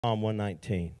Psalm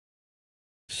 119.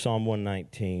 Psalm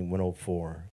 119,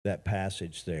 104, that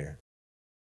passage there.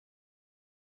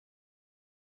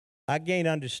 I gain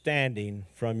understanding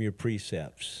from your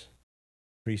precepts.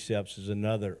 Precepts is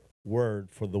another word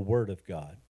for the Word of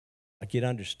God. I get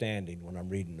understanding when I'm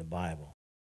reading the Bible.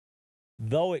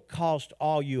 Though it cost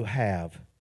all you have,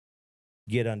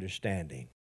 get understanding.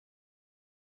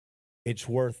 It's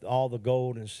worth all the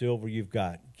gold and silver you've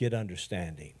got. Get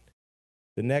understanding.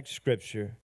 The next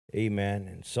scripture, amen,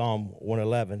 in Psalm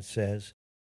 111 says,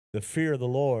 the fear of the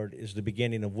Lord is the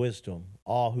beginning of wisdom.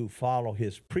 All who follow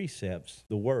his precepts,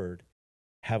 the word,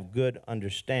 have good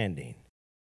understanding.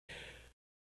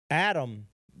 Adam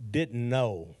didn't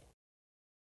know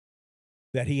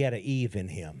that he had an Eve in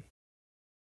him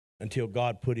until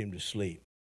God put him to sleep.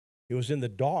 It was in the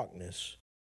darkness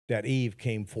that Eve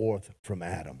came forth from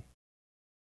Adam.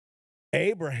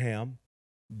 Abraham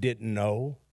didn't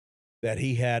know that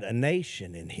he had a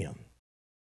nation in him,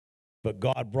 but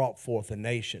God brought forth a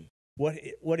nation.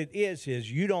 What it is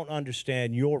you don't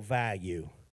understand your value.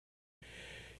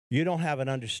 You don't have an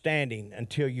understanding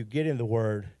until you get in the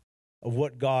Word of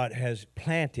what God has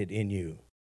planted in you.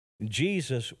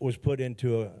 Jesus was put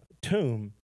into a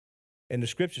tomb, and the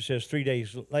scripture says 3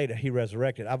 days later he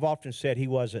resurrected. I've often said he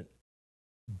wasn't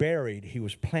buried, he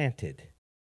was planted.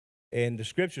 And the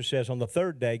scripture says on the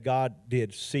third day, God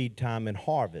did seed time and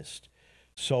harvest.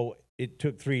 So it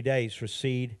took 3 days for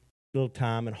seed, little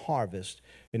time, and harvest.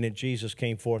 And then Jesus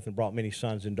came forth and brought many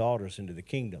sons and daughters into the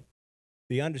kingdom.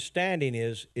 The understanding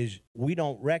is we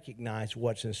don't recognize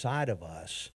what's inside of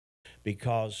us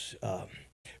because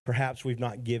perhaps we've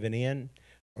not given in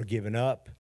or given up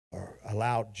or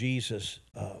allowed Jesus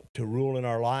to rule in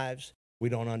our lives. We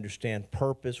don't understand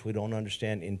purpose. We don't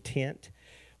understand intent.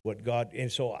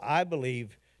 And so I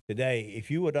believe today,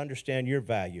 if you would understand your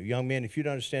value, young men, if you'd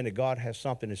understand that God has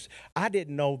something, I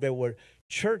didn't know there were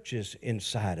churches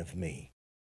inside of me,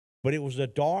 but it was the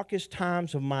darkest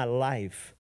times of my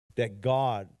life that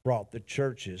God brought the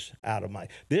churches out of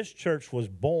this church was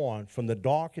born from the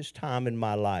darkest time in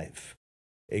my life,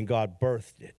 and God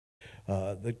birthed it.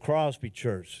 The Crosby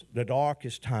Church, the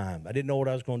darkest time. I didn't know what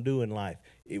I was going to do in life.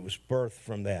 It was birthed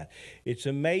from that. It's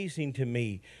amazing to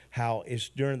me how it's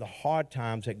during the hard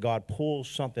times that God pulls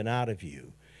something out of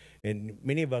you. And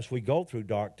many of us, we go through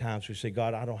dark times. We say,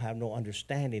 God, I don't have no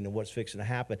understanding of what's fixing to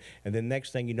happen. And then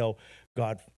next thing you know,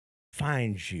 God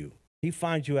finds you. He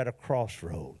finds you at a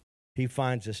crossroad. He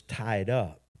finds us tied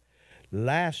up.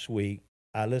 Last week,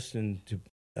 I listened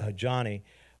to Johnny,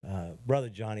 Brother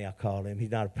Johnny, I call him. He's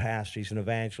not a pastor, he's an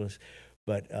evangelist,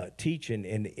 but teaching,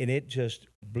 and it just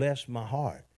blessed my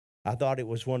heart. I thought it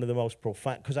was one of the most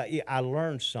profound, because I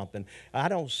learned something. I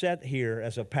don't sit here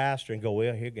as a pastor and go,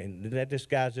 well, here, let this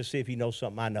guy just see if he knows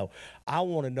something I know. I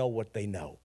want to know what they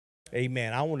know.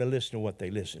 Amen. I want to listen to what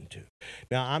they listen to.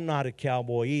 Now, I'm not a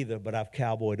cowboy either, but I've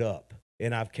cowboyed up,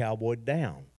 and I've cowboyed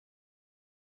down.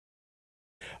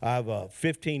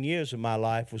 15 years of my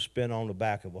life was spent on the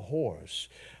back of a horse.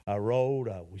 I rode,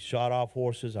 we shot off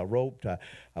horses, I roped,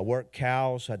 I worked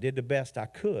cows, I did the best I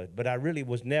could, but I really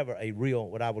was never a real,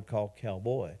 what I would call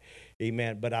cowboy.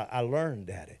 Amen, but I learned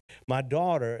at it. My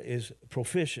daughter is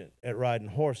proficient at riding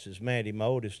horses. Mandy, my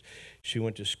oldest, she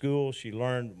went to school, she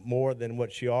learned more than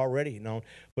what she already known,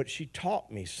 but she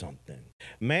taught me something.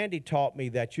 Mandy taught me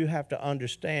that you have to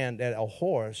understand that a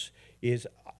horse is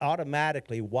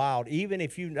automatically wild, even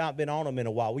if you've not been on them in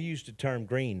a while. We use the term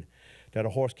green, that a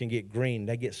horse can get green.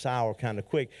 They get sour kind of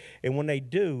quick. And when they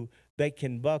do, they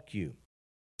can buck you.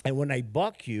 And when they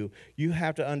buck you, you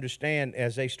have to understand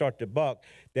as they start to buck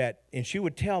that, and she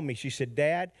would tell me, she said,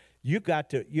 Dad, you got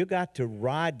to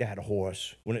ride that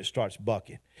horse when it starts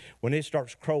bucking. When it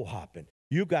starts crow hopping,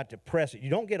 you got to press it. You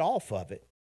don't get off of it.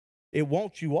 It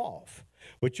wants you off.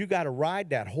 But you got to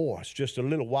ride that horse just a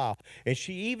little while. And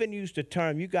she even used the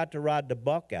term, you got to ride the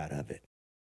buck out of it.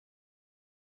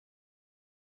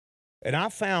 And I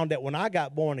found that when I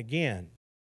got born again,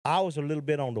 I was a little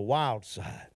bit on the wild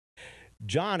side.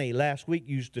 Johnny last week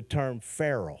used the term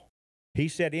feral. He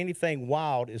said anything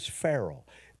wild is feral.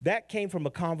 That came from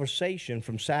a conversation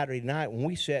from Saturday night when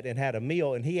we sat and had a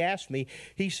meal. And he asked me,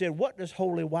 he said, what does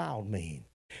holy wild mean?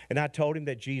 And I told him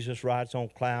that Jesus rides on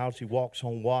clouds, he walks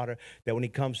on water, that when he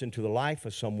comes into the life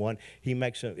of someone, he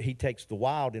takes the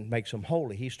wild and makes them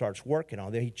holy. He starts working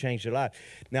on it. He changed their life.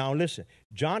 Now, listen,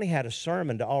 Johnny had a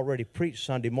sermon to already preach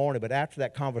Sunday morning, but after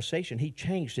that conversation, he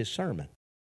changed his sermon.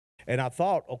 And I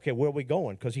thought, okay, where are we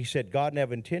going? Because he said God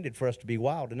never intended for us to be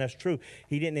wild, and that's true.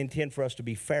 He didn't intend for us to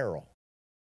be feral.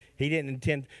 He didn't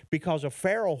intend, because a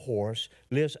feral horse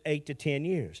lives 8 to 10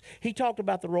 years. He talked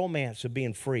about the romance of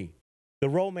being free. The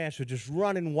romance was just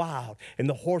running wild, and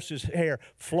the horse's hair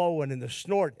flowing and the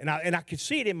snort. And I could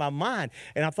see it in my mind.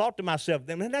 And I thought to myself,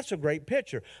 man, that's a great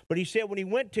picture. But he said when he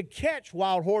went to catch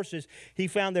wild horses, he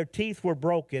found their teeth were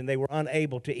broken. They were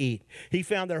unable to eat. He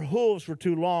found their hooves were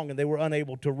too long, and they were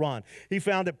unable to run. He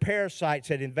found that parasites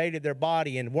had invaded their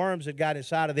body, and worms had got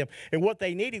inside of them. And what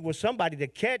they needed was somebody to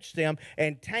catch them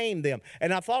and tame them.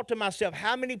 And I thought to myself,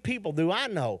 how many people do I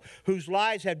know whose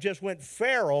lives have just went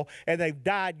feral and they've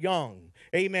died young?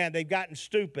 Amen. They've gotten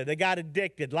stupid. They got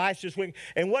addicted. Life's just went.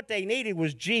 And what they needed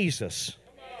was Jesus.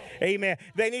 Amen.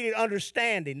 They needed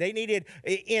understanding. They needed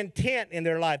intent in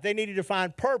their life. They needed to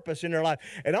find purpose in their life.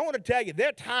 And I want to tell you, there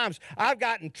are times I've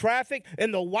gotten traffic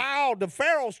and the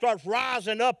Pharaoh starts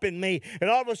rising up in me. And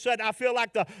all of a sudden I feel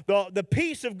like the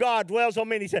peace of God dwells on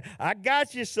me. And he said, I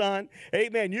got you, son.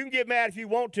 Amen. You can get mad if you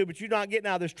want to, but you're not getting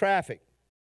out of this traffic.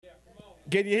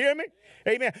 Can you hear me?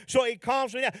 Amen. So he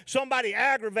calms me down. Somebody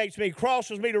aggravates me,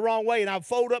 crosses me the wrong way, and I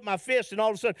fold up my fist, and all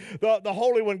of a sudden the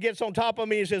Holy One gets on top of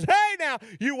me and says, hey, now,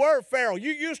 you were Pharaoh.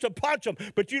 You used to punch them,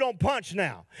 but you don't punch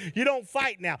now. You don't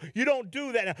fight now. You don't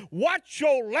do that now. Watch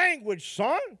your language,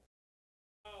 son.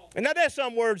 And now there's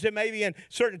some words that maybe in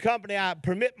certain company I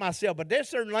permit myself, but there's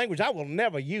certain language I will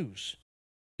never use.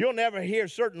 You'll never hear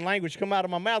certain language come out of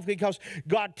my mouth because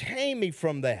God tamed me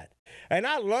from that. And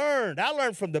I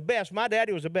learned from the best. My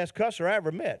daddy was the best cusser I ever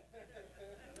met.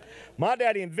 My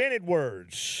daddy invented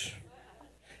words.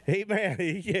 Amen.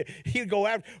 He'd go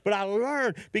after. But I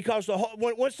learned because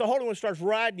once the Holy One starts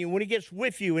riding you, when he gets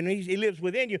with you and he lives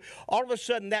within you, all of a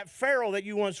sudden that Pharaoh that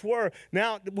you once were,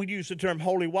 now we use the term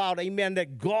holy wild, amen,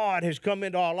 that God has come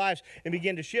into our lives and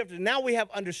begin to shift. And now we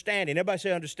have understanding. Everybody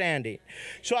say understanding.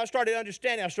 So I started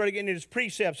understanding. I started getting into his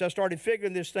precepts. I started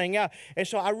figuring this thing out. And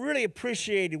so I really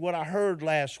appreciated what I heard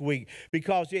last week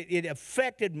because it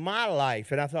affected my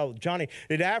life. And I thought, Johnny,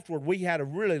 that afterward we had a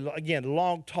really, again,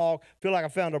 long talk. Feel like I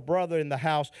found a brother in the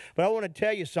house. But I want to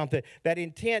tell you something. That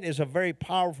intent is a very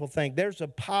powerful thing. There's a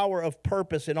power of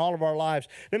purpose in all of our lives.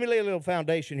 Let me lay a little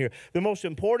foundation here. The most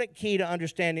important key to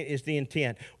understanding is the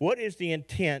intent. What is the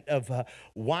intent of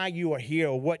why you are here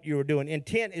or what you are doing?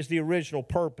 Intent is the original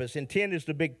purpose. Intent is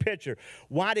the big picture.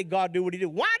 Why did God do what he did?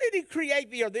 Why did he create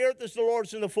the earth? The earth is the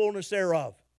Lord's and the fullness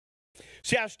thereof.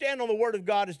 See, I stand on the word of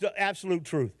God as the absolute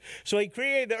truth. So he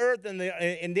created the earth and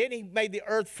then he made the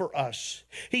earth for us.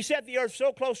 He set the earth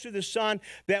so close to the sun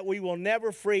that we will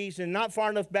never freeze and not far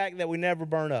enough back that we never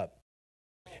burn up.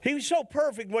 He was so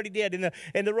perfect in what he did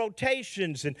and the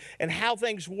rotations and how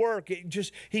things work.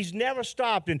 He's never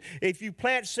stopped. And if you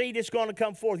plant seed, it's going to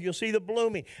come forth. You'll see the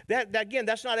blooming. Again,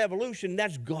 that's not evolution.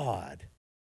 That's God.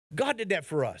 God did that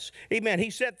for us. Amen. He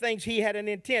said things, he had an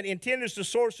intent. Intent is the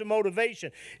source of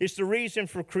motivation. It's the reason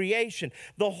for creation.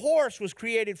 The horse was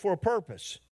created for a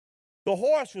purpose. The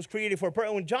horse was created for a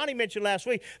purpose. When Johnny mentioned last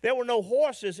week, there were no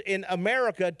horses in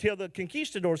America until the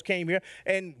conquistadors came here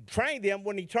and trained them.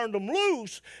 When he turned them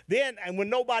loose, and when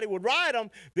nobody would ride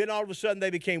them, then all of a sudden they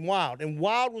became wild. And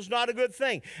wild was not a good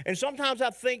thing. And sometimes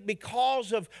I think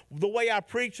because of the way I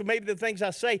preach or maybe the things I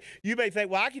say, you may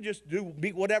think, well, I can just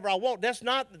be whatever I want.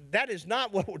 That is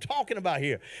not what we're talking about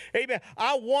here. Amen.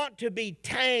 I want to be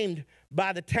tamed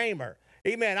by the tamer.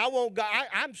 Amen.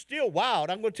 I'm still wild.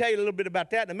 I'm going to tell you a little bit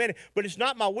about that in a minute. But it's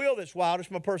not my will that's wild.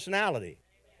 It's my personality.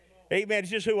 Amen.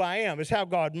 It's just who I am. It's how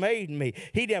God made me.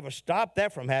 He never stopped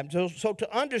that from happening. So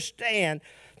to understand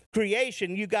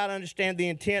creation, you got to understand the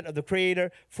intent of the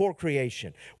Creator for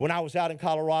creation. When I was out in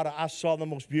Colorado, I saw the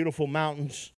most beautiful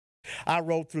mountains. I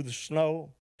rode through the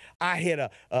snow. I hit a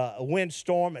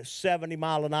windstorm, a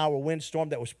 70-mile-an-hour windstorm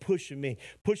that was pushing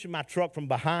my truck from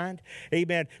behind.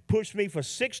 Amen. Pushed me for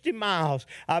 60 miles.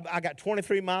 I got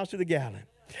 23 miles to the gallon.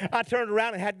 I turned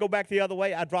around and had to go back the other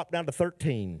way. I dropped down to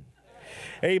 13.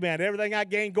 Amen. Everything I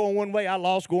gained going one way, I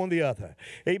lost going the other.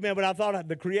 Amen. But I thought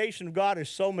the creation of God is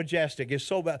so majestic. It's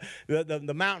so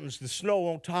the mountains, the snow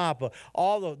on top,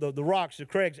 all the rocks, the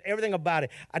crags, everything about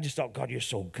it. I just thought, God, you're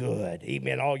so good.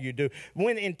 Amen. All you do.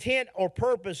 When intent or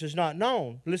purpose is not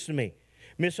known, listen to me.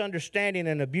 Misunderstanding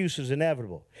and abuse is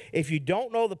inevitable. If you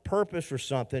don't know the purpose for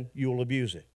something, you will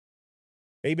abuse it.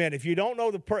 Amen. If you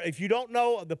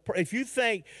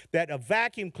think that a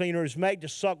vacuum cleaner is made to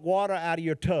suck water out of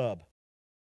your tub,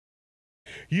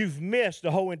 you've missed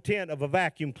the whole intent of a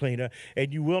vacuum cleaner,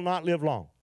 and you will not live long.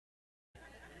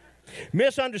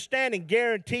 Misunderstanding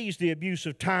guarantees the abuse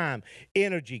of time,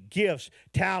 energy, gifts,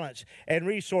 talents, and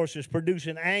resources,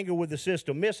 producing anger with the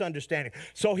system. Misunderstanding.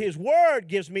 So his word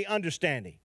gives me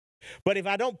understanding. But if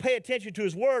I don't pay attention to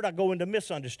his word, I go into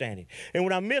misunderstanding. And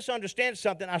when I misunderstand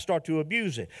something, I start to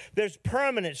abuse it. There's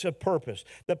permanence of purpose.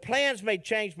 The plans may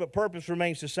change, but purpose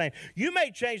remains the same. You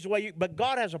may change the way you, but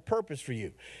God has a purpose for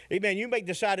you. Amen. You may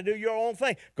decide to do your own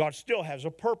thing. God still has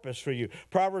a purpose for you.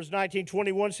 Proverbs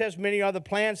 19:21 says, many are the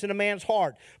plans in a man's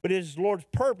heart, but it is the Lord's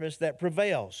purpose that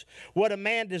prevails. What a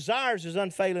man desires is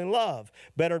unfailing love.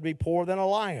 Better to be poor than a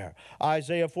liar.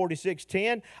 Isaiah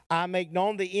 46:10, I make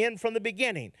known the end from the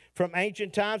beginning, from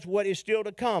ancient times what is still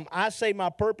to come. I say my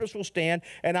purpose will stand,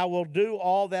 and I will do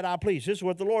all that I please. This is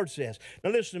what the Lord says.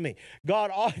 Now listen to me.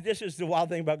 This is the wild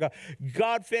thing about God.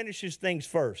 God finishes things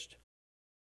first.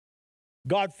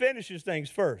 God finishes things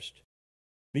first.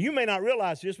 Now, you may not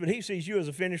realize this, but he sees you as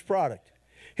a finished product.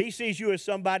 He sees you as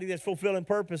somebody that's fulfilling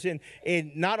purpose in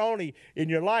not only in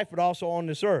your life, but also on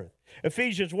this earth.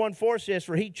 Ephesians 1:4 says,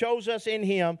 for he chose us in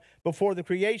him before the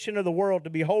creation of the world to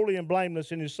be holy and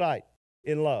blameless in his sight,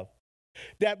 in love.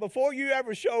 That before you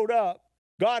ever showed up,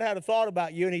 God had a thought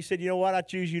about you, and he said, you know what? I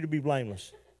choose you to be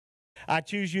blameless. I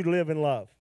choose you to live in love.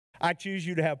 I choose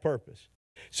you to have purpose.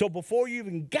 So before you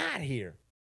even got here,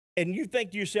 and you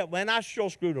think to yourself, man, I sure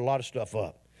screwed a lot of stuff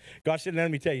up. God said,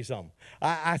 let me tell you something.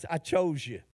 I chose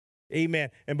you. Amen.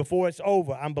 And before it's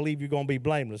over, I believe you're going to be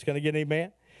blameless. Can I get an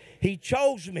amen? He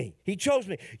chose me. He chose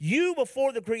me. You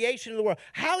before the creation of the world.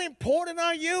 How important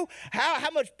are you?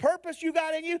 How much purpose you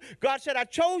got in you? God said, I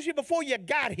chose you before you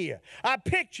got here. I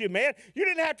picked you, man. You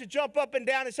didn't have to jump up and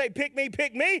down and say, pick me,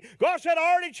 pick me. God said,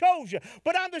 I already chose you.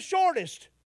 But I'm the shortest.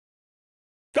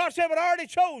 God said, but I already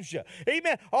chose you.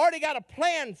 Amen. I already got a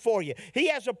plan for you. He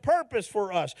has a purpose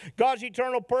for us. God's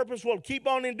eternal purpose will keep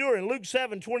on enduring. Luke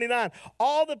 7:29.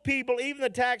 All the people, even the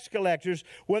tax collectors,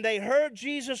 when they heard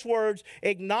Jesus' words,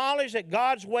 acknowledged that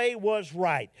God's way was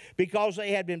right because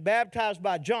they had been baptized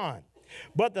by John.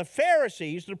 But the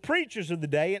Pharisees, the preachers of the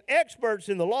day, and experts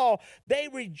in the law, they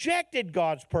rejected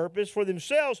God's purpose for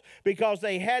themselves because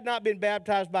they had not been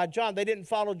baptized by John. They didn't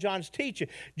follow John's teaching.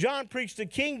 John preached the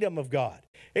kingdom of God.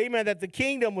 Amen, that the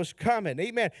kingdom was coming.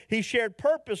 Amen. He shared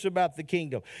purpose about the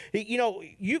kingdom.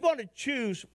 You're going to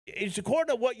choose, it's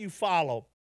according to what you follow,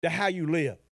 to how you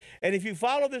live. And if you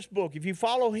follow this book, if you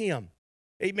follow him,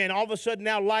 amen, all of a sudden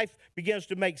now life begins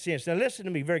to make sense. Now listen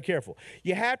to me very careful.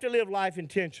 You have to live life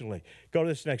intentionally. Go to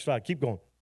this next slide. Keep going.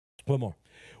 One more.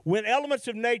 When elements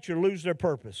of nature lose their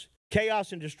purpose,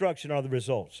 chaos and destruction are the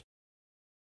results.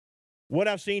 What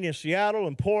I've seen in Seattle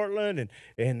and Portland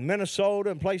and Minnesota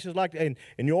and places like that, and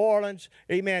New Orleans,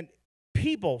 amen,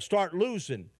 people start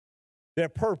losing their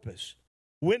purpose.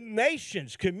 When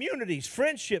nations, communities,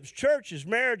 friendships, churches,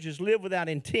 marriages live without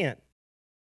intent.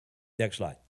 Next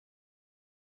slide.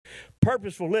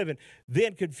 Purposeful living,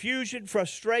 then confusion,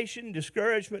 frustration,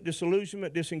 discouragement,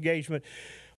 disillusionment, disengagement,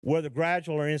 whether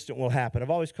gradual or instant, will happen. I've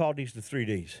always called these the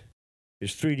 3Ds.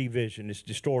 It's 3D vision, it's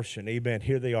distortion, amen.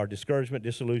 Here they are, discouragement,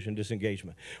 disillusion,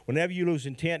 disengagement. Whenever you lose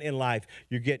intent in life,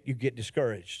 you get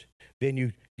discouraged. Then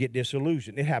you get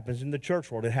disillusioned. It happens in the church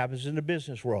world. It happens in the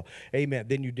business world, amen.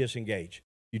 Then you disengage.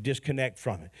 You disconnect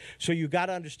from it. So you got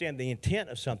to understand the intent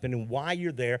of something and why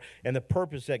you're there and the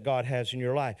purpose that God has in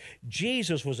your life.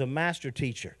 Jesus was a master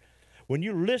teacher. When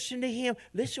you listen to him,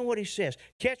 listen what he says.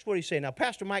 Catch what he says. Now,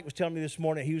 Pastor Mike was telling me this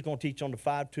morning he was going to teach on the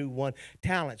 5-2-1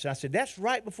 talents. And I said, that's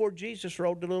right before Jesus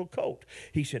rode the little colt.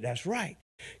 He said, that's right.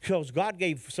 Because God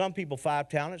gave some people 5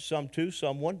 talents, some 2,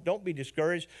 some 1. Don't be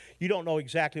discouraged. You don't know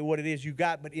exactly what it is you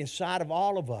got, but inside of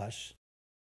all of us,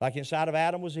 like inside of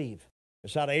Adam was Eve,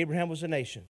 inside of Abraham was a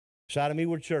nation. Inside of me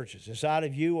were churches. Inside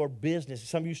of you are businesses.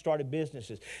 Some of you started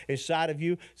businesses. Inside of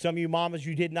you, some of you mamas,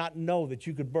 you did not know that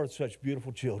you could birth such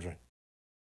beautiful children.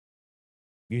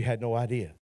 You had no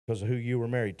idea because of who you were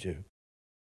married to.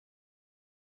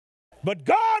 But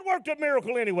God worked a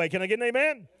miracle anyway. Can I get an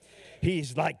amen?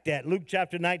 He's like that. Luke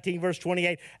chapter 19, verse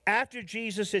 28. After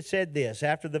Jesus had said this,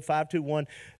 after the 5-2-1,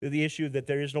 the issue that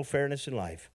there is no fairness in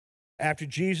life. After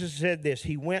Jesus said this,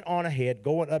 he went on ahead,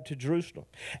 going up to Jerusalem.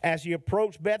 As he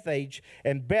approached Bethphage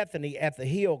and Bethany at the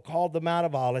hill called the Mount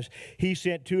of Olives, he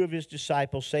sent 2 of his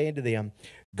disciples, saying to them,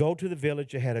 go to the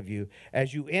village ahead of you.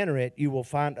 As you enter it, you will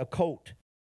find a colt.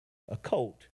 A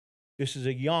colt. This is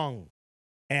a young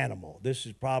animal. This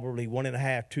is probably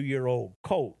 1.5, 2-year-old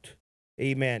colt.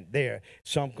 Amen. There.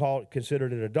 Some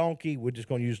considered it a donkey. We're just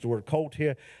going to use the word colt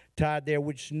here. Tied there,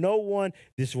 which no one,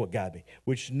 this is what got me,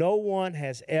 which no one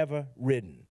has ever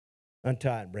ridden.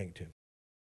 Untie and bring it to him.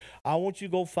 I want you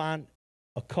to go find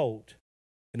a colt,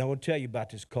 and I want to tell you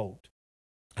about this colt.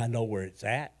 I know where it's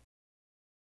at.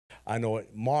 I know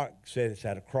it. Mark said it's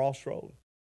at a crossroad.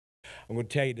 I'm going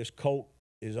to tell you this colt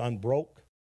is unbroke.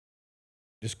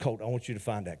 This colt, I want you to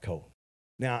find that colt.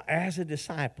 Now, as a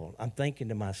disciple, I'm thinking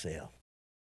to myself,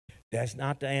 that's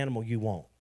not the animal you want.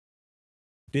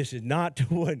 This is not the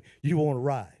one you want to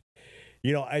ride.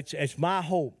 You know, it's my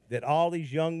hope that all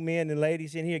these young men and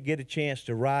ladies in here get a chance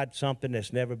to ride something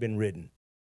that's never been ridden.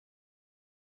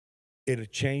 It'll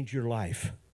change your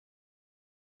life.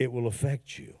 It will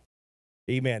affect you.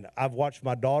 Amen. I've watched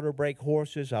my daughter break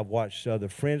horses. I've watched other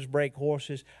friends break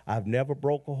horses. I've never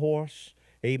broke a horse.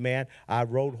 Amen. I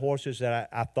rode horses that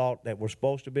I thought that were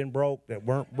supposed to have been broke, that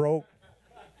weren't broke.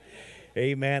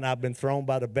 Amen. I've been thrown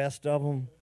by the best of them.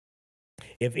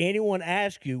 If anyone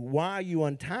asks you, why are you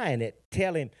untying it,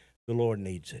 tell him the Lord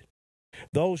needs it.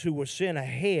 Those who were sent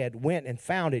ahead went and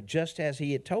found it just as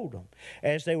he had told them.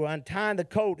 As they were untying the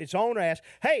coat, its owner asked,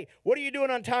 hey, what are you doing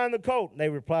untying the coat? And they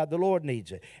replied, the Lord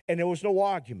needs it. And there was no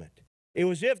argument. It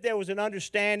was as if there was an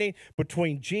understanding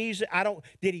between Jesus.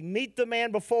 Did he meet the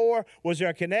man before? Was there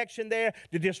a connection there?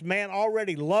 Did this man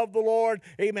already love the Lord?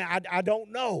 Amen. I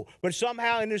don't know. But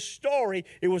somehow in this story,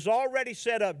 it was already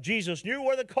set up. Jesus knew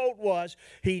where the coat was.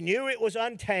 He knew it was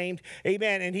untamed.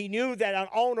 Amen. And he knew that an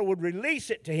owner would release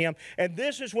it to him. And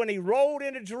this is when he rolled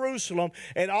into Jerusalem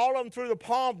and all of them threw the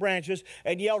palm branches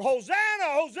and yelled, Hosanna,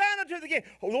 Hosanna to the King.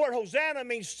 Lord, Hosanna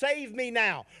means save me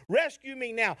now. Rescue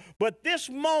me now. But this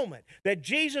moment, that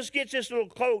Jesus gets this little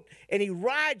coat and he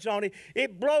rides on it,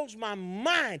 it blows my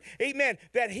mind, amen,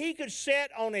 that he could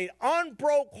sit on an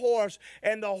unbroke horse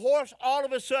and the horse all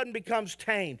of a sudden becomes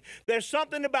tamed. There's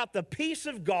something about the peace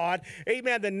of God,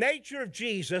 amen, the nature of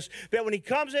Jesus, that when he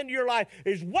comes into your life,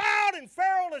 as wild and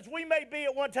feral as we may be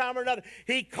at one time or another,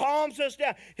 he calms us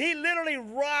down. He literally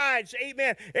rides,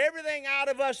 amen, everything out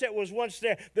of us that was once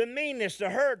there, the meanness, the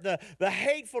hurt, the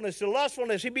hatefulness, the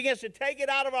lustfulness. He begins to take it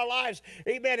out of our lives,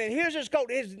 amen, and here's his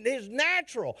coat. His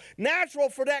natural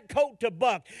for that coat to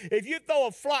buck. If you throw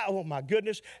a fly, oh my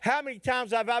goodness, how many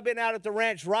times have I been out at the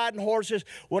ranch riding horses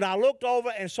when I looked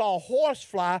over and saw a horse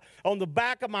fly on the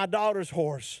back of my daughter's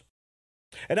horse?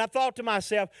 And I thought to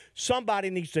myself, somebody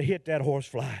needs to hit that horse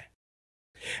fly.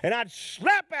 And I'd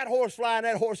slap that horse fly and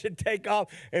that horse would take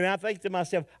off. And I think to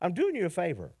myself, I'm doing you a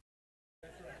favor.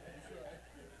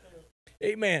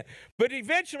 Amen. But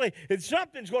eventually,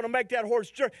 something's going to make that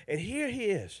horse jerk. And here he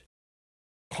is.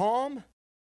 Calm.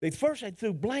 They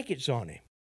threw blankets on him.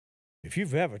 If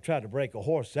you've ever tried to break a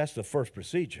horse, that's the first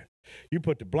procedure. You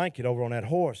put the blanket over on that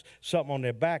horse, something on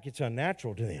their back, it's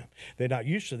unnatural to them. They're not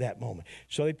used to that moment.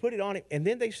 So they put it on him, and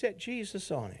then they set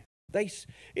Jesus on him.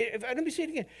 Let me say it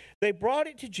again. They brought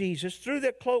it to Jesus, threw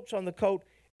their cloaks on the coat,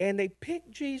 and they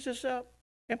picked Jesus up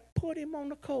and put him on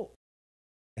the coat.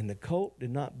 And the coat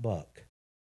did not buck.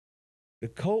 The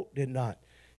coat did not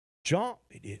jump.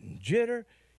 It didn't jitter.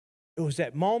 It was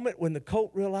that moment when the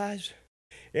coat realized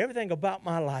everything about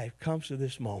my life comes to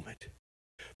this moment,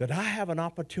 that I have an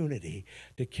opportunity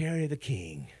to carry the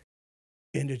King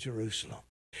into Jerusalem.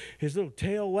 His little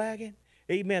tail wagging,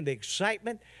 amen, the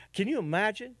excitement. Can you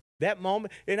imagine that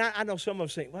moment? And I know some of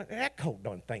us think, well, that coat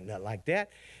don't think nothing like that.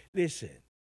 Listen,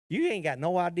 you ain't got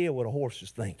no idea what a horse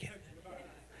is thinking.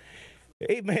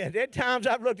 Amen. There are times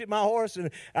I've looked at my horse and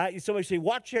somebody say,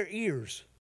 watch their ears.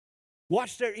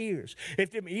 Watch their ears.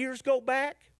 If them ears go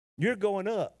back, you're going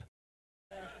up.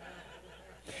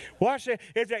 Watch that.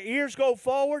 If their ears go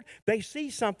forward, they see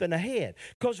something ahead.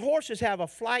 Because horses have a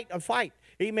fight.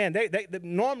 Amen. They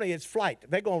normally it's flight.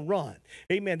 They're going to run.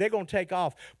 Amen. They're going to take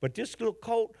off. But this little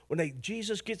colt, when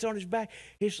Jesus gets on his back,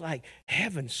 it's like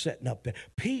heaven's sitting up there.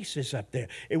 Peace is up there.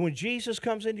 And when Jesus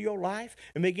comes into your life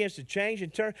and begins to change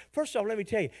and turn, first off, let me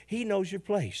tell you, he knows your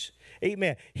place.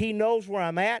 Amen. He knows where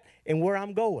I'm at and where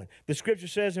I'm going. The scripture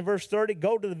says in verse 30,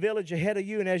 go to the village ahead of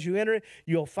you, and as you enter it,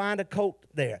 you'll find a colt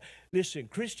there. Listen,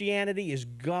 Christianity is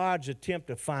God's attempt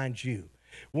to find you.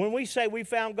 When we say we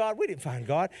found God, we didn't find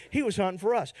God. He was hunting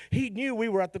for us. He knew we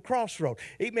were at the crossroad.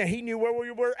 Amen. He knew where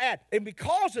we were at. And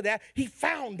because of that, he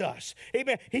found us.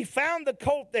 Amen. He found the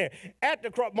colt there at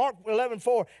the cross. Mark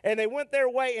 11:4. And they went their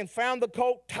way and found the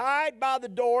colt tied by the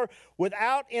door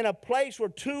without in a place where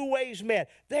two ways met.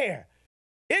 There.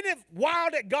 Isn't it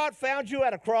wild that God found you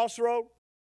at a crossroad?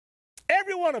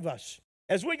 Every one of us,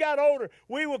 as we got older,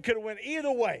 we could have went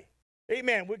either way.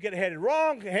 Amen. We could have headed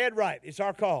wrong, head right. It's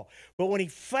our call. But when he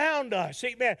found us,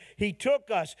 amen, he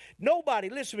took us. Nobody,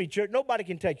 listen to me, church, nobody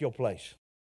can take your place.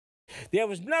 There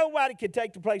was nobody could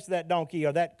take the place of that donkey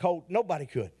or that colt. Nobody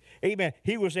could. Amen.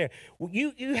 He was there.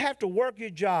 You have to work your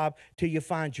job till you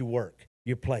find your work,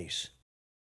 your place.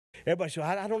 Everybody says,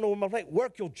 I don't know where my place.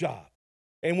 Work your job.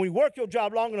 And when you work your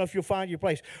job long enough, you'll find your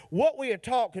place. What we are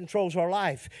taught controls our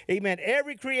life. Amen.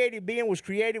 Every created being was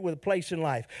created with a place in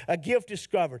life, a gift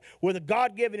discovered, with a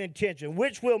God-given intention,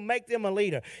 which will make them a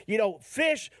leader. You know,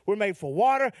 fish were made for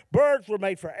water. Birds were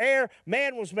made for air.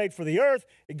 Man was made for the earth.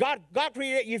 God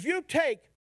created. If you take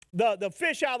the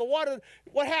fish out of the water,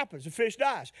 what happens? The fish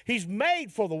dies. He's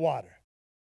made for the water.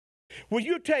 When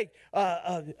you take, what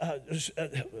else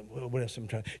am I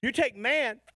trying? You take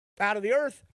man out of the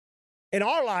earth. In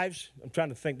our lives, I'm trying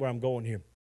to think where I'm going here.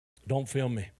 Don't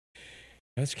film me.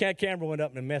 This camera went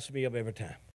up and it messed me up every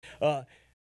time.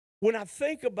 When I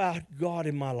think about God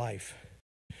in my life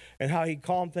and how he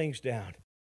calmed things down,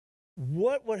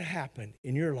 what would happen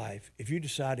in your life if you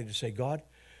decided to say, God,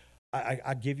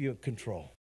 I give you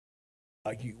control.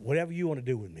 Whatever you want to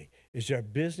do with me. Is there a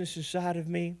business inside of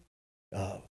me?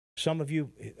 Some of you,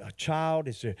 a child,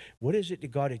 what is it,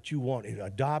 God, that you want?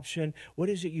 Adoption? What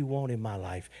is it you want in my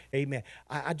life? Amen.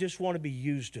 I just want to be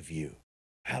used of you.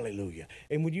 Hallelujah.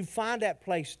 And when you find that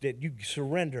place that you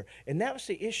surrender, and that was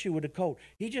the issue with the colt,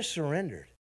 he just surrendered.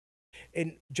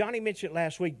 And Johnny mentioned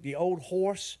last week the old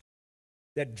horse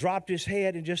that dropped his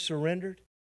head and just surrendered.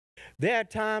 There are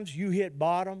times you hit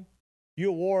bottom.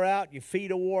 You're wore out, your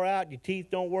feet are wore out, your teeth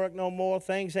don't work no more,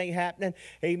 things ain't happening,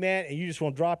 amen, and you just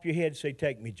want to drop your head and say,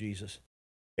 take me, Jesus.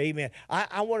 Amen.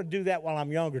 I want to do that while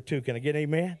I'm younger too. Can I get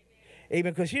amen?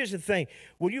 Amen. Because here's the thing.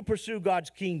 When you pursue God's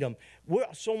kingdom, we're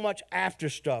so much after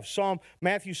stuff.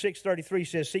 Matthew 6:33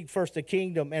 says, seek first the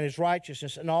kingdom and his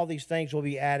righteousness, and all these things will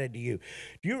be added to you.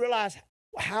 Do you realize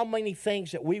how many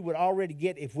things that we would already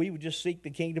get if we would just seek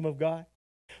the kingdom of God?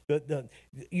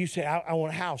 You say, I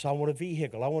want a house, I want a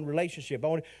vehicle, I want a relationship.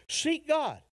 Seek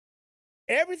God.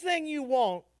 Everything you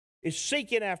want is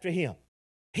seeking after him.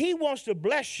 He wants to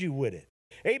bless you with it.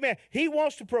 Amen. He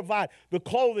wants to provide the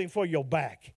clothing for your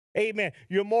back. Amen.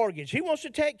 Your mortgage. He wants to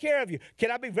take care of you.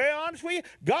 Can I be very honest with you?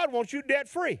 God wants you debt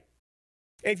free.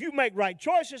 If you make right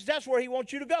choices, that's where he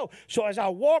wants you to go. So as I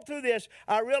walk through this,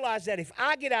 I realize that if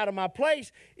I get out of my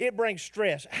place, it brings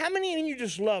stress. How many of you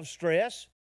just love stress?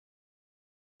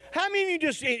 How many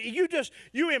of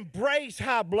you embrace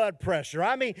high blood pressure?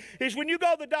 I mean, it's when you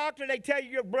go to the doctor and they tell you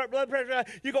your blood pressure,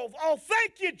 you go, oh,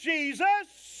 thank you,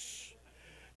 Jesus.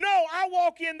 No, I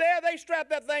walk in there, they strap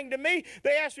that thing to me.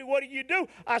 They ask me, what do you do?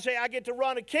 I say, I get to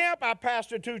run a camp. I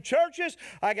pastor 2 churches.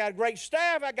 I got a great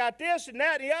staff. I got this and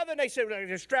that and the other. And they say, well,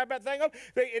 just strap that thing up.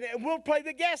 And we'll play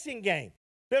the guessing game.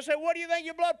 They'll say, what do you think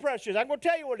your blood pressure is? I'm going to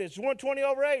tell you what it is. It's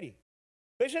 120/80.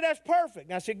 They said, that's perfect.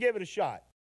 And I said, give it a shot.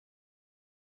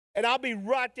 And I'll be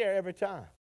right there every time.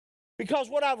 Because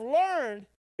what I've learned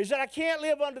is that I can't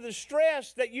live under the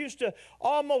stress that used to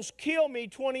almost kill me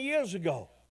 20 years ago.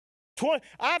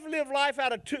 I've lived life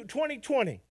out of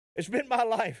 2020. It's been my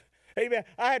life. Amen.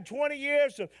 I had 20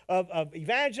 years of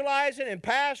evangelizing and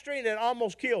pastoring that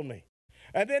almost killed me.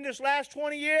 And then this last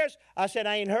 20 years, I said,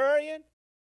 I ain't hurrying.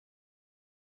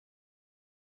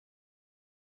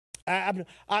 I'm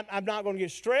not going to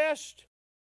get stressed.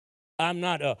 I'm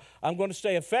going to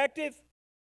stay effective.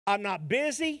 I'm not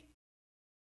busy.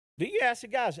 Do you ask the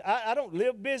guys? I don't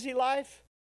live busy life.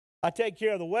 I take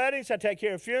care of the weddings. I take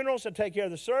care of funerals. I take care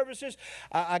of the services.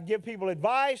 I give people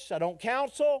advice. I don't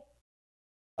counsel.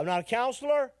 I'm not a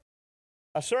counselor.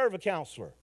 I serve a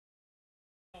counselor.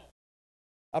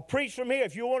 I preach from here.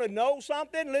 If you want to know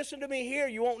something, listen to me here.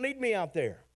 You won't need me out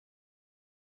there.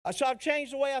 So I've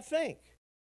changed the way I think.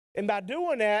 And by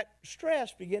doing that,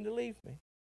 stress began to leave me.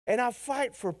 And I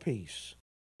fight for peace.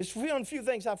 It's one of the few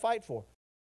things I fight for,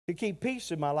 to keep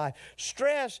peace in my life.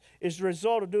 Stress is the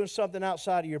result of doing something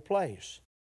outside of your place.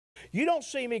 You don't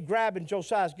see me grabbing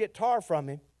Josiah's guitar from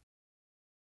him.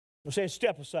 I'm saying,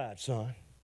 step aside, son.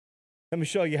 Let me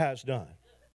show you how it's done.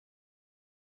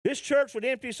 This church would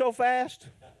empty so fast.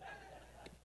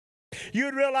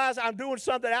 You'd realize I'm doing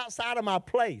something outside of my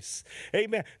place.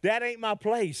 Amen. That ain't my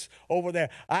place over there.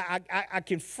 I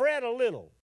can fret a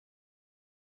little.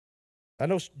 I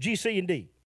know G, C, and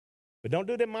D, but don't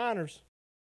do them minors.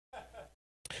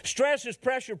 Stress is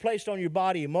pressure placed on your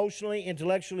body emotionally,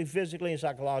 intellectually, physically, and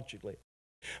psychologically.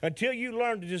 Until you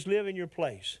learn to just live in your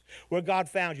place where God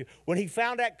found you. When he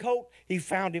found that colt, he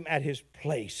found him at his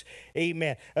place.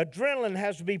 Amen. Adrenaline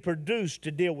has to be produced to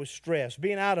deal with stress.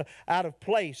 Being out of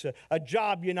place, a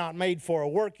job you're not made for, a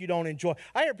work you don't enjoy.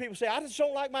 I hear people say, I just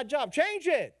don't like my job. Change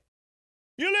it.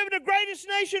 You live in the greatest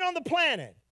nation on the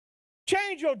planet.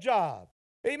 Change your job.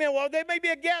 Amen. Well, there may be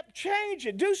a gap. Change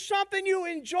it. Do something you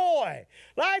enjoy.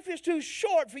 Life is too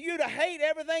short for you to hate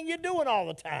everything you're doing all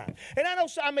the time. And I know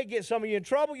I may get some of you in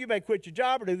trouble. You may quit your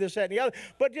job or do this, that, and the other.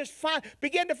 But just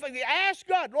begin to ask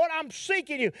God, Lord, I'm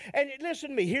seeking you. And listen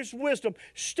to me. Here's wisdom.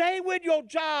 Stay with your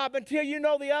job until you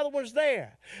know the other one's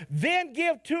there. Then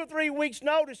give 2 or 3 weeks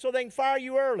notice so they can fire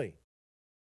you early.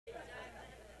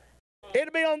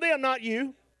 It'll be on them, not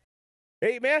you.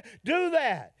 Amen. Do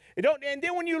that. And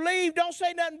then when you leave, don't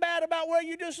say nothing bad about where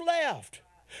you just left.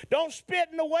 Don't spit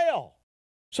in the well.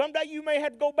 Someday you may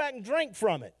have to go back and drink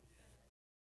from it.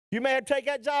 You may have to take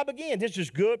that job again. This is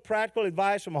good, practical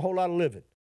advice from a whole lot of living.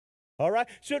 All right?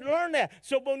 So learn that.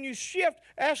 So when you shift,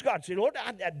 ask God, say, Lord,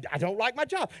 I don't like my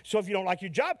job. So if you don't like your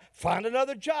job, find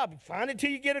another job. Find it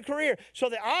till you get a career. So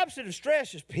the opposite of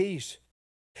stress is peace.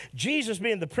 Jesus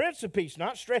being the Prince of Peace,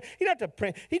 not stress. He's not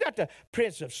the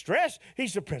Prince of stress.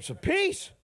 He's the Prince of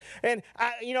Peace. And,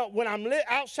 when I'm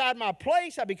outside my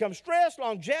place, I become stressed.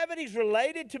 Longevity is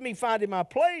related to me finding my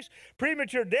place.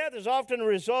 Premature death is often a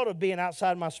result of being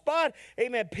outside my spot.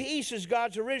 Amen. Peace is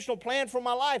God's original plan for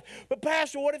my life. But,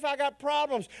 Pastor, what if I got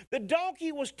problems? The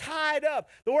donkey was tied up.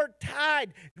 The word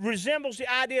tied resembles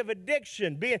the idea of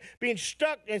addiction, being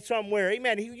stuck in somewhere.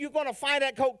 Amen. You're going to find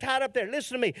that coat tied up there.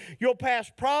 Listen to me. Your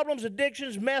past problems,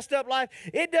 addictions, messed up life,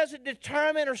 it doesn't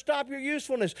determine or stop your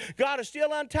usefulness. God will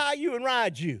still untie you and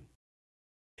ride you.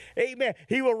 Amen.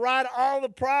 He will ride all the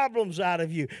problems out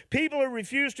of you. People who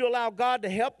refuse to allow God to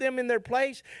help them in their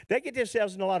place, they get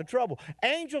themselves in a lot of trouble.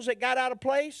 Angels that got out of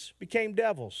place became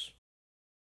devils.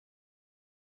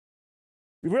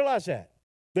 You realize that?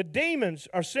 The demons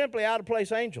are simply out of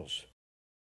place angels.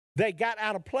 They got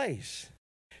out of place.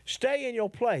 Stay in your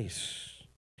place.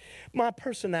 My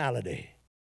personality.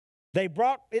 They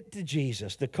brought it to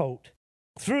Jesus, the coat,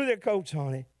 threw their coats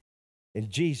on it,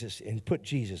 and put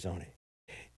Jesus on it.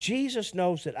 Jesus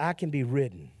knows that I can be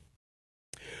ridden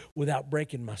without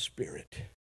breaking my spirit.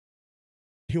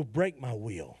 He'll break my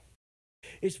will.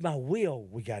 It's my will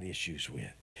we got issues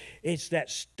with. It's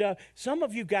that stuff. Some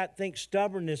of you think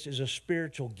stubbornness is a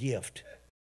spiritual gift.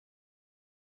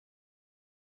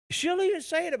 She'll even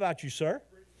say it about you, sir.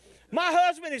 My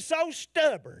husband is so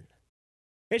stubborn.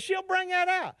 And she'll bring that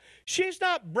out. She's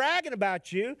not bragging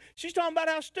about you. She's talking about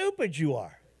how stupid you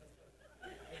are.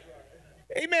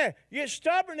 Amen. Your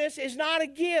stubbornness is not a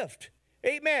gift.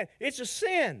 Amen. It's a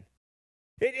sin.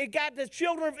 It got the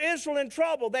children of Israel in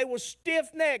trouble. They were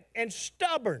stiff-necked and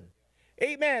stubborn.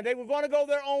 Amen. They were going to go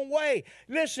their own way.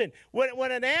 Listen,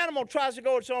 when an animal tries to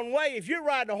go its own way, if you're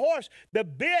riding a horse, the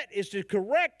bit is to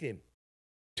correct him,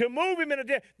 to move him in a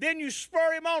direction. Then you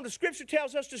spur him on. The Scripture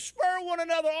tells us to spur one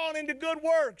another on into good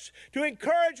works, to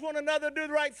encourage one another to do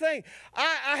the right thing.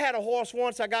 I had a horse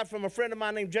once I got from a friend of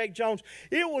mine named Jake Jones.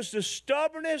 It was the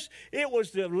stubbornest. It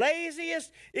was the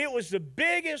laziest. It was the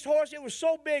biggest horse. It was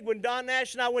so big when Don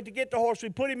Nash and I went to get the horse. We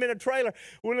put him in a trailer.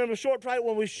 We were in a short trailer.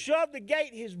 When we shoved the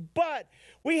gate, his butt,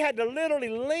 we had to literally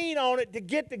lean on it to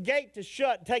get the gate to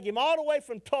shut, take him all the way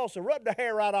from Tulsa, rubbed the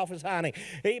hair right off his hiney.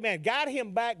 Amen. Got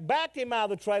him back, backed him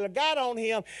out of the trailer, got on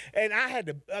him, and I had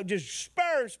to just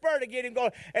spur to get him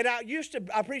going. And I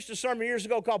preached a sermon years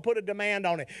ago called Put a Demand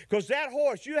on It. Because that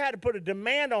horse, you had to put a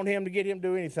demand on him to get him to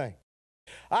do anything.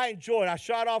 I enjoyed it. I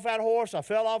shot off that horse. I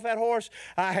fell off that horse.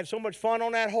 I had so much fun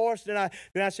on that horse. Then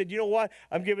I said, you know what?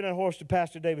 I'm giving that horse to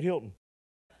Pastor David Hilton.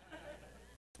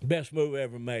 Best move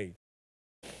ever made.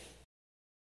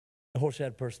 The horse had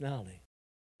a personality.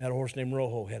 That horse named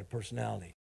Rojo had a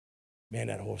personality. Man,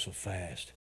 that horse was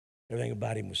fast. Everything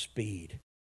about him was speed.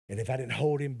 And if I didn't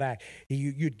hold him back,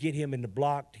 you'd get him in the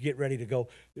block to get ready to go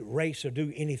race or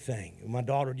do anything. My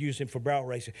daughter would use him for barrel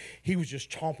racing. He was just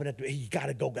chomping at he got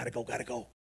to go.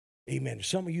 Amen.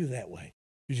 Some of you that way.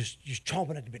 You're just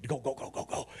chomping at the bit to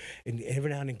go. And every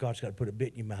now and then God's got to put a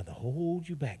bit in your mouth to hold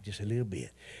you back just a little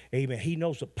bit. Amen. He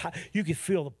knows the power. You can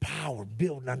feel the power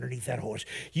building underneath that horse.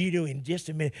 You know, in just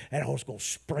a minute, that horse going to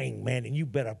spring, man, and you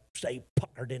better stay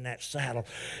puckered in that saddle.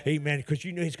 Amen. Because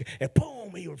you know and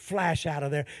boom, he would flash out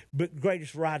of there. But the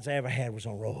greatest rides I ever had was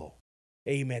on Rojo.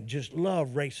 Amen. Just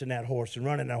love racing that horse and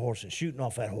running that horse and shooting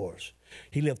off that horse.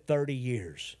 He lived 30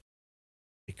 years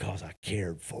because I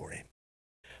cared for him.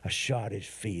 I shot his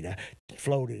feet. I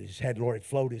floated his head, Lord,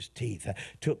 floated his teeth. I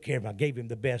took care of him. I gave him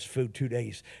the best food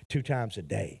 2 times a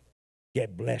day.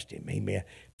 God blessed him. Amen.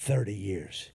 30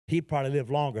 years. He probably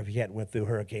lived longer if he hadn't went through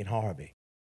Hurricane Harvey.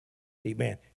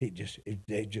 Amen. It's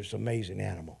just amazing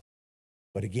animal.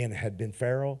 But again, had been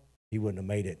Pharaoh, he wouldn't have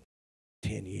made it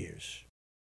 10 years.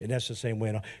 And that's the same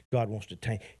way God wants to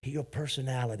change your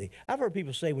personality. I've heard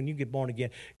people say when you get born again,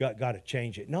 God got to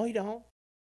change it. No, he don't.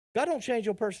 God don't change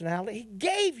your personality. He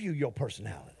gave you your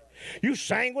personality. You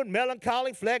sanguine,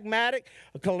 melancholy, phlegmatic,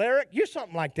 choleric. You're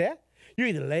something like that. You're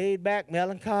either laid back,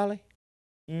 melancholy.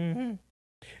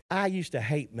 I used to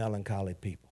hate melancholy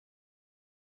people.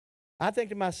 I think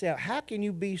to myself, how can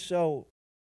you be so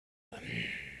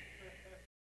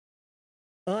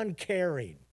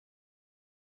uncarried?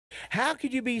 How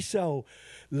could you be so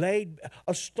laid?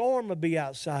 A storm would be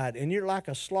outside, and you're like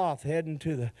a sloth heading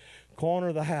to the corner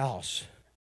of the house.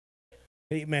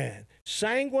 Amen.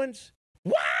 Sanguines,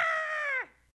 wah!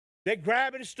 They're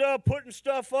grabbing stuff, putting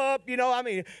stuff up. You know, I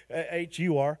mean,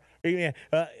 H-U-R. Amen.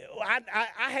 I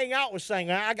hang out with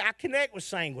sanguines. I connect with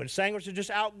sanguines. Sanguines are just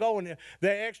outgoing.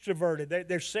 They're extroverted.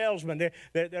 They're salesmen. They're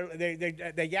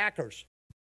yackers.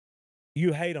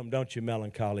 You hate them, don't you,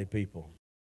 melancholy people?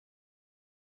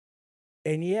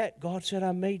 And yet, God said,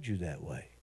 I made you that way.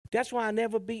 That's why I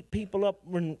never beat people up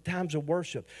in times of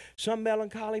worship. Some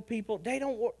melancholy people,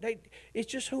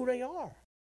 it's just who they are.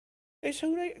 It's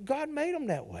God made them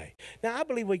that way. Now, I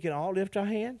believe we can all lift our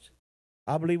hands.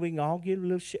 I believe we can all get a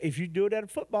little, if you do it at a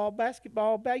football,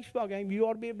 basketball, baseball game, you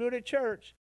ought to be able to do it at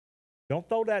church. Don't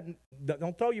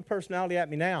throw your personality at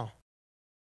me now.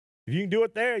 If you can do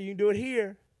it there, you can do it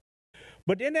here.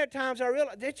 But then there are times I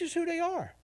realize that's just who they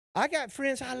are. I got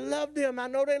friends, I love them. I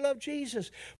know they love Jesus.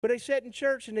 But they sit in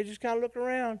church and they just kind of look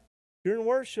around during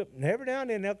worship. And every now and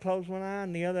then they'll close one eye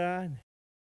and the other eye.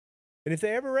 And if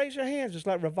they ever raise their hands, it's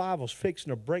like revival's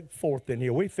fixing to break forth in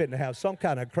here. We fitting to have some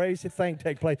kind of crazy thing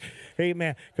take place.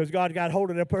 Amen. Because God got hold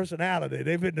of their personality.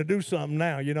 They're fitting to do something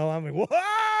now. You know, I mean,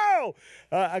 whoa!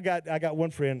 I got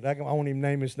one friend. I won't even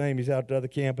name his name. He's out at the other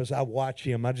campus. I watch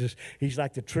him. He's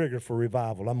like the trigger for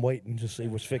revival. I'm waiting to see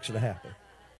what's fixing to happen.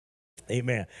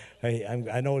 Amen. Hey,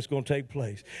 I know it's going to take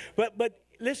place. But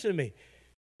listen to me.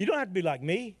 You don't have to be like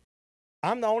me.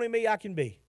 I'm the only me I can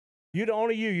be. You're the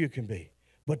only you can be.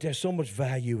 But there's so much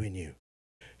value in you.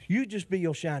 You just be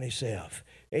your shiny self.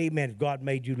 Amen. If God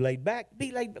made you laid back,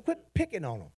 be laid back. Quit picking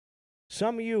on them.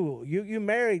 Some of you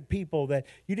married people that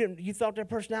you thought their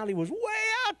personality was way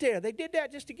out there. They did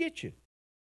that just to get you.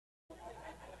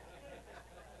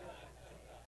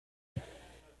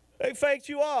 They faked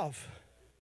you off.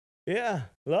 Yeah,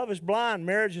 love is blind.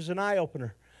 Marriage is an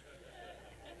eye-opener.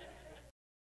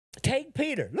 Take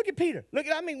Peter. Look at Peter.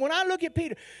 When I look at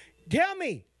Peter, tell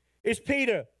me, is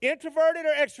Peter introverted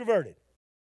or extroverted?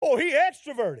 Oh, he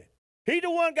extroverted. He the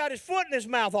one got his foot in his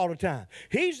mouth all the time.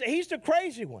 He's the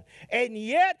crazy one. And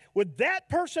yet, with that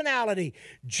personality,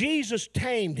 Jesus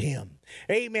tamed him.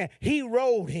 Amen. He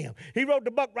rode him. He rode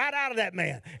the buck right out of that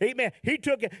man. Amen. He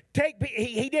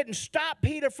didn't stop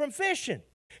Peter from fishing.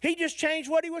 He just changed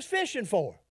what he was fishing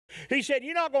for. He said,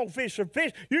 you're not going to fish for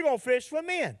fish. You're going to fish for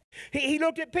men. He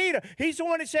looked at Peter. He's the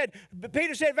one that said,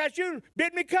 Peter said, if that's you,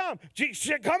 bid me come. Jesus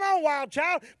said, come on, wild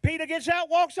child. Peter gets out,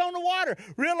 walks on the water,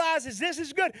 realizes this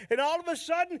is good. And all of a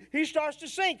sudden, he starts to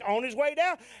sink. On his way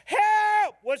down,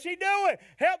 help! What's he doing?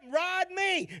 Help ride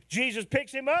me. Jesus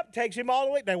picks him up, takes him all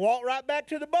the way. They walk right back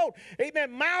to the boat.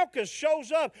 Amen. Malchus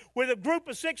shows up with a group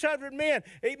of 600 men.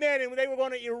 Amen. And they were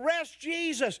going to arrest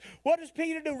Jesus. What does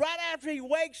Peter do? Right after he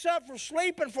wakes up from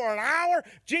sleeping for an hour,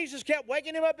 Jesus kept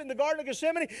waking him up in the Garden of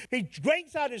Gethsemane. He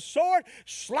drinks out his sword,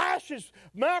 slashes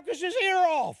Malchus's ear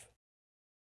off.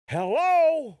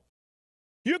 Hello?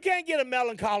 You can't get a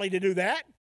melancholy to do that.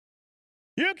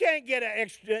 You can't get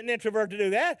an introvert to do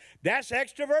that. That's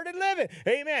extroverted living.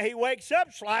 Amen. He wakes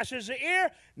up, slashes the ear.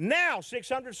 Now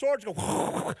 600 swords go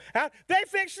out. They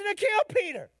fixing to kill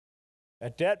Peter.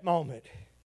 At that moment,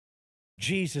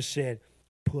 Jesus said,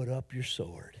 put up your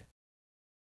sword.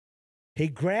 He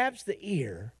grabs the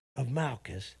ear of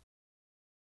Malchus,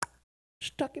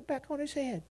 stuck it back on his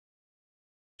head.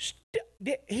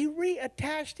 He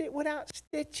reattached it without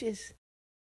stitches.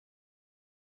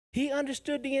 He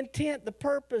understood the intent, the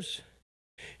purpose.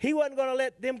 He wasn't going to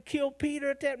let them kill Peter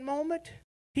at that moment.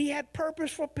 He had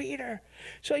purpose for Peter.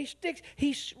 So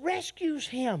he rescues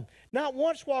him. Not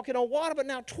once walking on water, but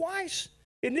now twice.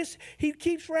 In this, he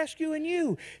keeps rescuing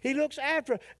you. He looks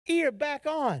after, ear back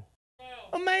on.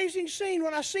 Amazing scene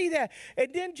when I see that.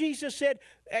 And then Jesus said,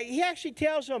 he actually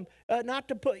tells them not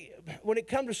to put, when it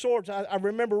comes to swords, I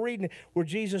remember reading where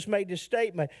Jesus made this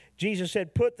statement. Jesus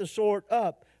said, put the sword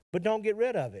up, but don't get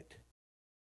rid of it.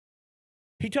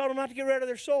 He told them not to get rid of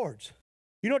their swords.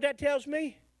 You know what that tells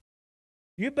me?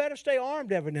 You better stay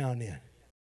armed every now and then.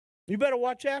 You better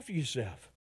watch after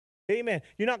yourself. Amen.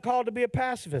 You're not called to be a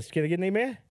pacifist. Can I get an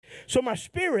amen? So my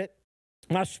spirit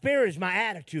is my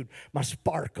attitude, my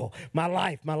sparkle, my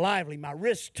life, my lively, my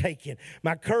risk-taking,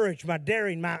 my courage, my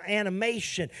daring, my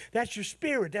animation. That's your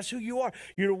spirit. That's who you are.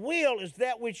 Your will is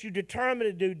that which you determine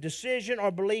to do, decision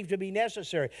or believe to be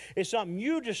necessary. It's something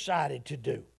you decided to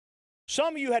do.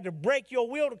 Some of you had to break your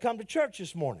will to come to church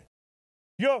this morning.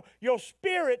 Your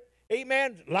spirit,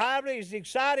 amen, lively, is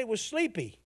excited, was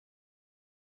sleepy.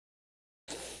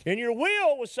 And your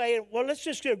will was saying, well, let's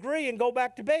just agree and go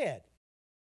back to bed.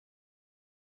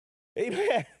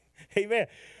 Amen. Amen.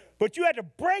 But you had to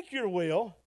break your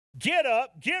will, get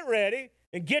up, get ready,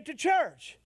 and get to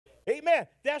church. Amen.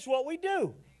 That's what we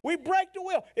do. We break the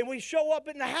will and we show up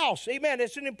in the house. Amen.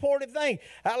 It's an important thing.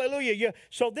 Hallelujah.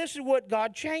 So this is what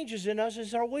God changes in us,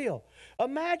 is our will.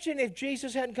 Imagine if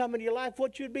Jesus hadn't come into your life,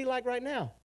 what you'd be like right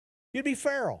now. You'd be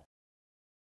feral.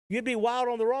 You'd be wild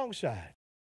on the wrong side.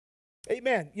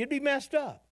 Amen. You'd be messed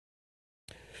up.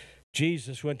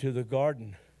 Jesus went to the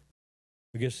Garden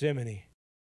of Gethsemane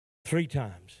 3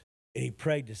 times, and he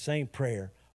prayed the same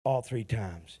prayer all 3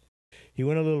 times. He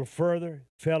went a little further,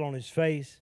 fell on his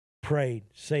face, prayed,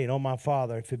 saying, "Oh, my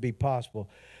Father, if it be possible,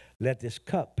 let this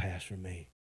cup pass from me.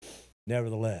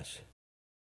 Nevertheless,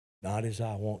 not as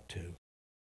I want to,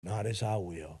 not as I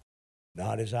will,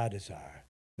 not as I desire,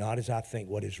 not as I think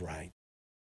what is right,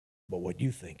 but what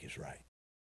you think is right."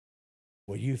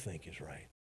 What you think is right.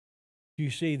 You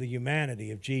see the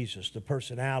humanity of Jesus, the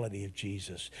personality of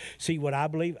Jesus. See what I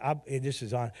believe?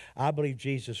 I believe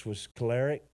Jesus was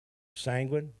choleric,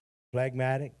 sanguine,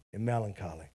 phlegmatic, and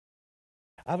melancholy.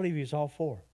 I believe he was all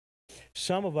 4.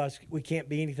 Some of us, we can't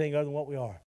be anything other than what we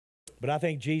are. But I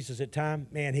think Jesus at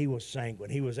times, man, he was sanguine.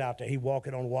 He was out there. He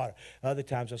walking on water. Other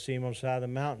times I see him on the side of the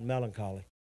mountain, melancholy,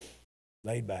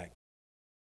 laid back,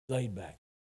 laid back.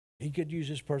 He could use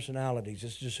his personalities.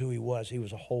 This is just who he was. He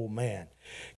was a whole man.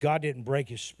 God didn't break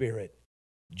his spirit.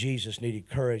 Jesus needed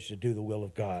courage to do the will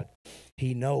of God.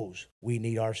 He knows we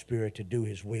need our spirit to do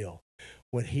his will.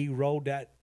 When he rode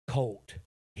that colt,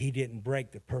 he didn't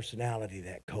break the personality of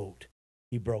that colt.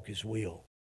 He broke his will.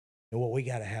 And what we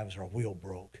got to have is our will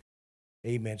broke.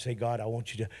 Amen. Say, God, I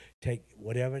want you to take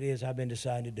whatever it is I've been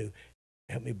deciding to do.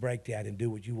 Help me break that and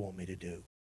do what you want me to do.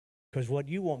 Because what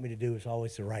you want me to do is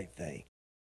always the right thing.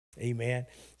 Amen.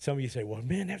 Some of you say, well,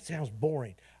 man, that sounds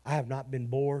boring. I have not been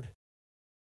bored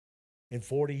in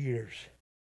 40 years.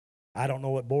 I don't know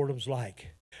what boredom's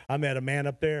like. I met a man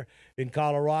up there in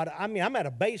Colorado. I mean, I'm at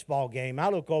a baseball game. I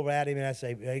look over at him and I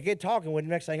say, hey, get talking with him.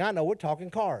 Next thing I know, we're talking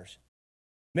cars.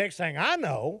 Next thing I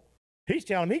know, he's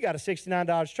telling me he got a $69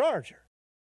 Dodge Charger.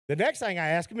 The next thing I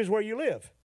ask him is where you live.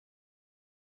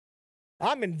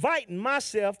 I'm inviting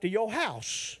myself to your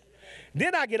house.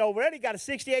 Then I get over there, he got a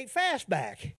 68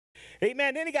 Fastback.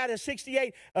 Amen. Then he got a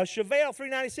 68 Chevelle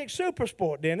 396 Super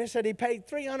Sport. Then they said he paid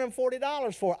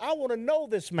 $340 for it. I want to know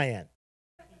this man.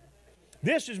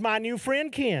 This is my new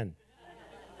friend Ken.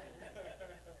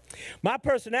 My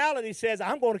personality says,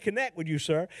 I'm going to connect with you,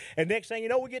 sir. And next thing you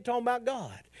know, we get talking about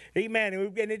God. Amen.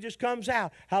 And it just comes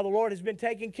out how the Lord has been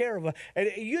taking care of us. And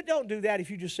you don't do that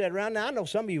if you just sit around. Now, I know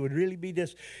some of you would really be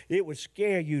it would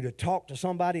scare you to talk to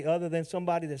somebody other than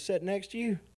somebody that's sitting next to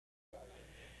you.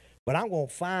 But I'm going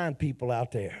to find people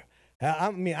out there. I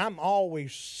mean, I'm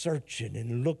always searching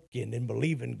and looking and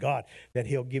believing God that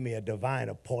he'll give me a divine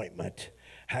appointment.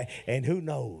 And who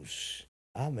knows,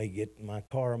 I may get my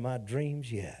car of my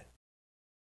dreams yet.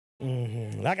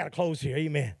 I got to close here.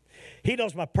 Amen. He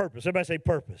knows my purpose. Everybody say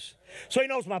purpose. So he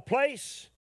knows my place.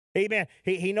 Amen.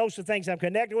 He knows the things I'm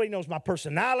connected with. He knows my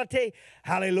personality.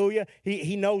 Hallelujah.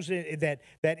 He knows that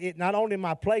it not only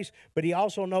my place, but he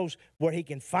also knows where he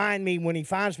can find me. When he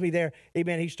finds me there,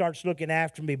 amen, he starts looking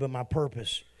after me, but my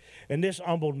purpose. And this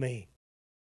humbled me.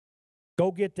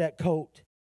 Go get that coat.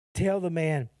 Tell the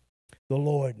man the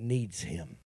Lord needs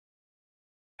him.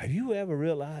 Have you ever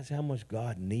realized how much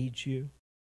God needs you?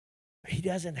 He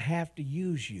doesn't have to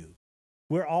use you.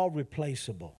 We're all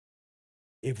replaceable.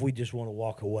 If we just want to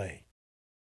walk away.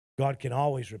 God can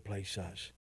always replace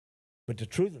us. But the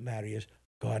truth of the matter is,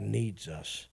 God needs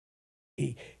us.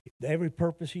 Every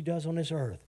purpose he does on this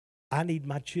earth, I need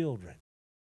my children.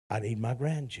 I need my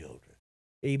grandchildren.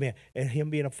 Amen. And him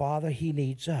being a father, he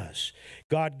needs us.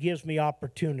 God gives me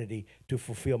opportunity to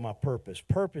fulfill my purpose.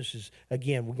 Purpose is,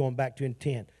 again, we're going back to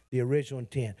intent, the original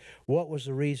intent. What was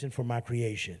the reason for my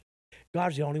creation?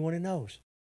 God's the only one who knows.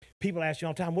 People ask you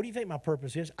all the time, what do you think my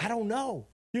purpose is? I don't know.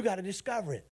 You got to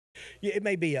discover it. It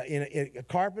may be in a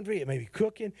carpentry. It may be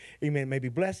cooking. It may be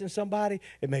blessing somebody.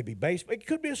 It may be baseball. It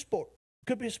could be a sport. It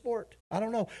could be a sport. I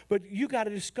don't know. But you got to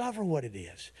discover what it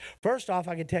is. First off,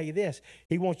 I can tell you this.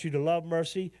 He wants you to love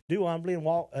mercy, do humbly, and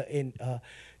walk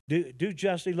do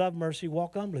justly, love mercy,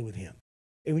 walk humbly with him.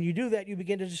 And when you do that, you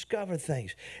begin to discover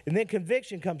things. And then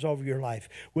conviction comes over your life.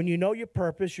 When you know your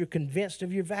purpose, you're convinced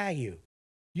of your value.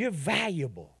 You're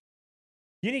valuable.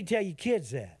 You need to tell your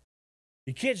kids that.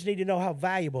 Your kids need to know how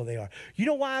valuable they are. You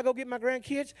know why I go get my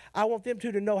grandkids? I want them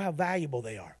to know how valuable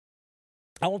they are.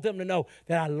 I want them to know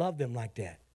that I love them like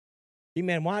that.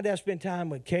 Amen. Why did I spend time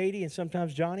with Katie and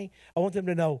sometimes Johnny? I want them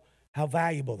to know how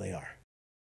valuable they are.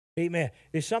 Amen.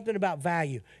 There's something about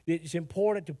value. It's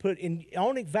important to put in.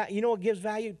 You know what gives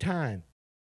value? Time.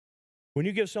 When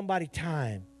you give somebody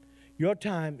time, your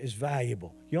time is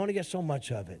valuable. You only get so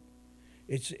much of it.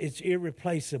 It's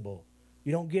irreplaceable.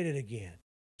 You don't get it again.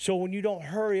 So when you don't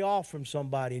hurry off from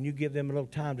somebody and you give them a little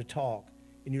time to talk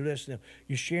and you listen to them,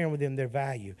 you're sharing with them their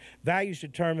value. Value is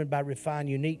determined by refined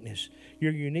uniqueness.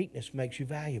 Your uniqueness makes you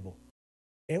valuable.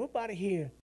 Everybody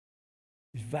here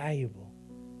is valuable.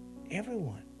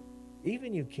 Everyone.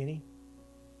 Even you, Kenny.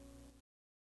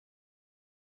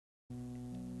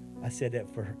 I said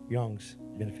that for Young's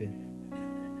benefit.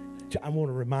 I want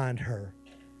to remind her.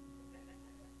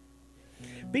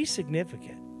 Be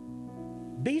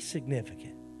significant. Be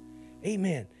significant.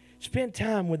 Amen. Spend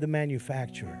time with the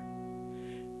manufacturer.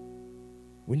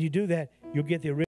 When you do that, you'll get the original.